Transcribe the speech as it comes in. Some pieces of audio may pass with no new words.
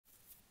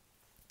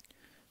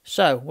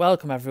So,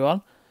 welcome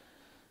everyone.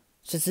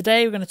 So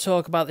today we're going to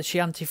talk about the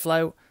Chianti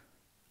float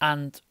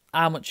and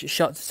how much it's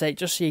shot to take,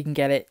 just so you can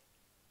get it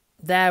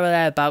there or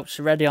thereabouts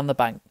ready on the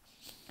bank.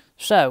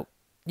 So,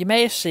 you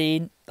may have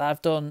seen that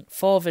I've done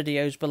 4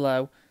 videos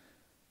below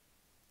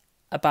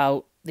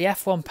about the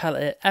F1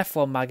 pellet,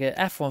 F1 maggot,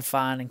 F1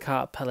 fine and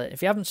carp pellet.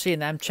 If you haven't seen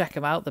them, check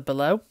them out, they're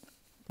below.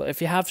 But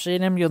if you have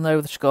seen them, you'll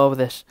know the score with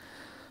this.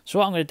 So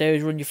what I'm going to do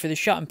is run you through the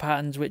shotting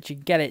patterns, which you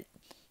can get it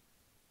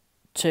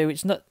to.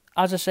 It's not,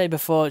 as I say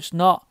before, it's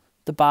not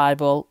the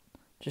Bible.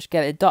 Just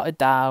get it dotted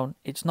down.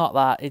 It's not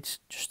that. It's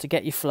just to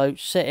get your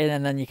floats sitting,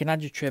 and then you can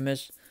add your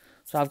trimmers.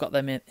 So I've got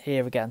them in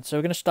here again. So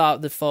we're going to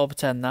start with the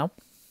 4x10 now.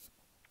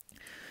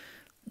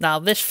 Now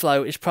this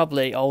float is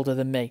probably older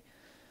than me.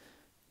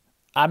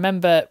 I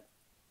remember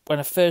when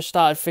I first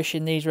started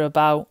fishing, these were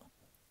about,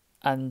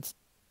 and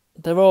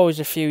there are always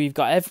a few. You've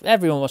got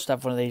everyone must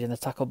have one of these in the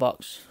tackle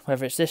box,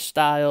 whether it's this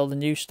style, the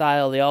new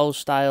style, the old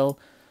style.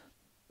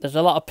 There's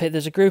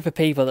a group of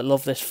people that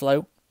love this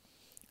float,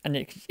 and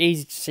it's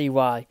easy to see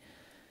why.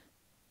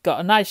 Got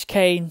a nice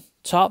cane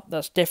top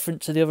that's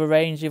different to the other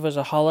range. The others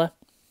are holler.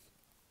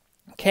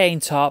 Cane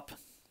top,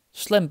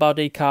 slim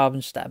body,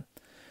 carbon stem.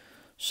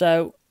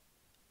 So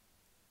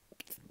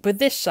with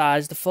this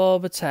size, the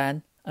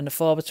 4x10 and the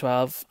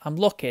 4x12, I'm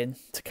looking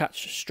to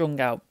catch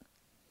strung out.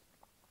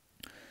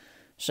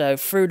 So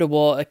through the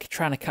water,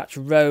 trying to catch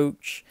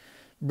roach,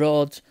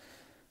 rudd,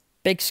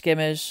 big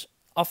skimmers,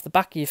 off the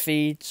back of your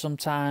feed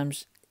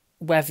sometimes,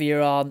 whether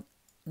you're on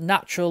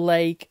natural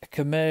lake, a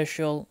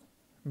commercial,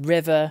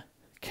 river,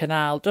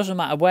 canal, doesn't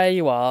matter where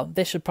you are,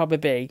 this would probably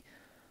be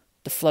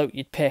the float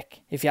you'd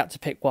pick if you had to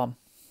pick one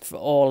for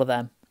all of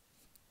them.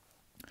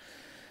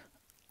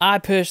 I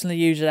personally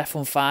use an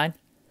F1 fine,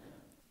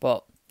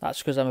 but that's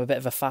because I'm a bit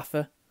of a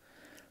faffer.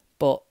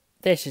 But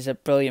this is a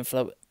brilliant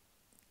float.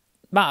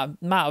 Amount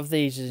of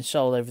these is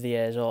sold over the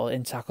years or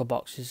in tackle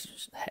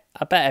boxes.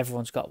 I bet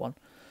everyone's got one.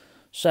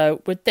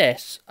 So with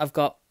this, I've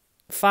got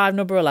 5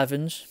 number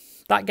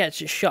 11s. That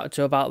gets it shot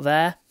to about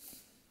there.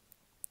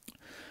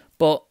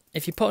 But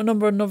if you put a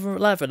number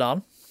 11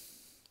 on,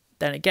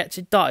 then it gets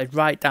it dotted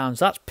right down.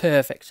 So that's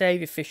perfect. Say if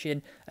you're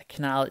fishing a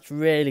canal, it's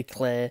really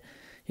clear.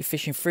 You're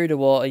fishing through the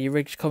water, your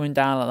rig's coming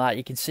down like that.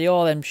 You can see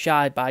all them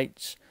shy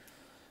bites.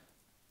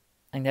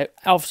 And you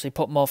obviously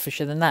put more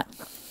fish in the net.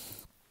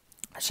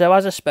 So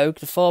as I spoke,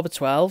 the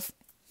 4x12,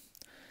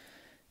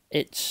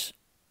 it's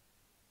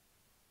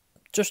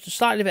just a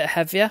slightly bit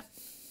heavier,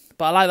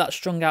 but I like that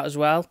strung out as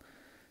well.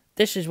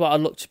 This is what I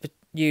look to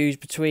use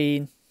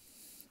between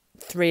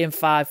 3 and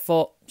 5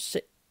 foot,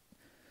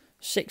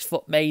 6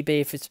 foot maybe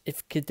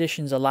if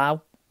conditions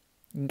allow.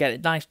 You can get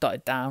it nice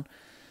dotted down,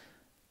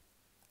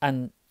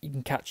 and you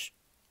can catch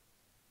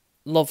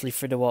lovely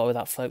through the water with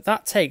that float.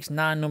 That takes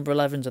 9 number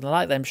 11s, and I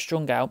like them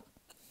strung out,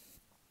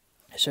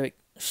 so it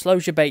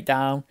slows your bait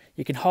down.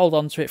 You can hold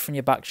on to it from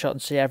your back shot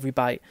and see every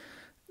bite.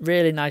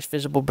 Really nice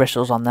visible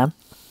bristles on them.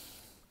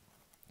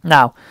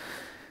 Now,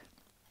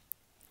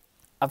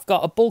 I've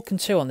got a Bulk and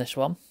 2 on this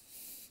one,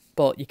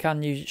 but you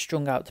can use it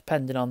strung out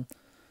depending on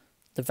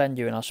the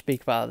venue, and I'll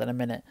speak about that in a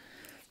minute.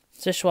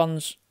 This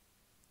one's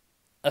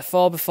a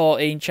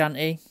 4x14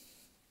 Chianti.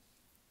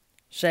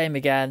 Same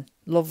again,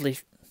 lovely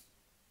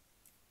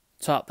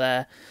top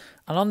there.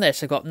 And on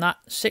this, I've got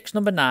 6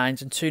 number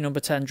 9s and 2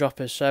 number 10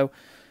 droppers. So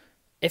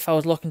if I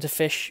was looking to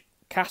fish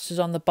casters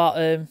on the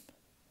bottom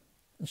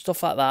and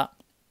stuff like that,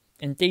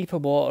 in deeper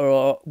water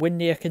or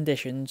windier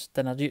conditions,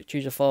 then I'd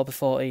choose a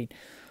 4x14.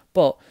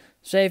 But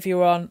say if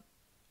you're on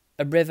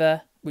a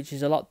river, which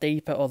is a lot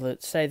deeper, or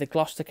say the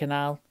Gloucester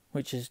Canal,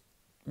 which is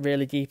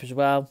really deep as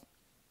well.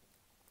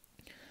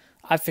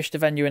 I fished a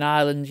venue in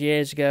Ireland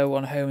years ago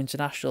on Home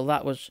International.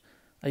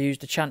 I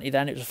used a Chianti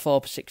then. It was a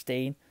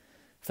 4x16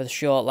 for the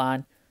short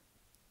line.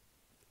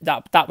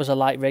 That was a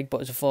light rig, but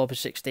it was a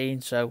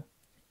 4x16, so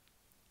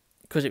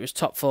because it was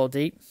top 4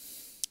 deep.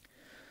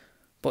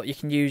 But you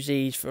can use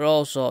these for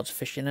all sorts of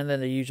fishing, and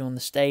then they use them on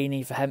the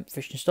Staney for hemp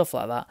fishing, stuff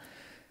like that.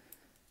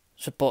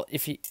 So, but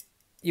if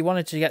you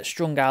wanted to get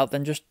strung out,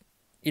 then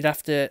you'd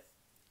have to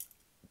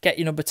get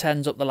your number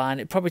 10s up the line.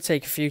 It'd probably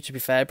take a few, to be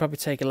fair. It'd probably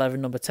take 11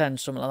 number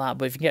 10s, something like that.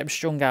 But if you can get them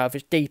strung out, if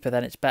it's deeper,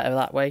 then it's better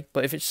that way.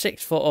 But if it's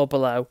 6 foot or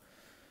below,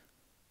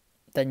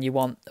 then you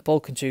want a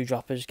Bulk and 2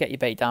 droppers. Get your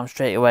bait down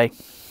straight away.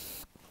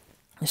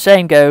 The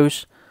same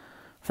goes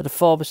for the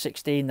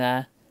 4x16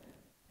 there.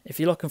 If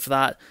you're looking for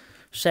that,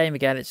 same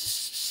again. It's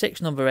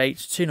 6 number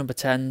 8s, 2 number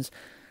 10s.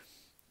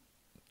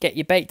 Get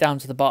your bait down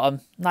to the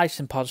bottom,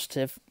 nice and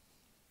positive,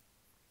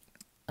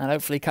 and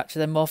hopefully catch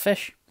them more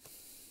fish.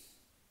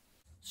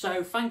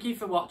 So thank you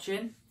for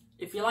watching.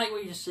 If you like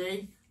what you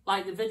see,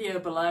 like the video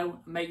below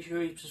and make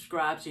sure you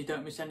subscribe so you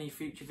don't miss any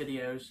future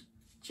videos.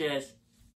 Cheers.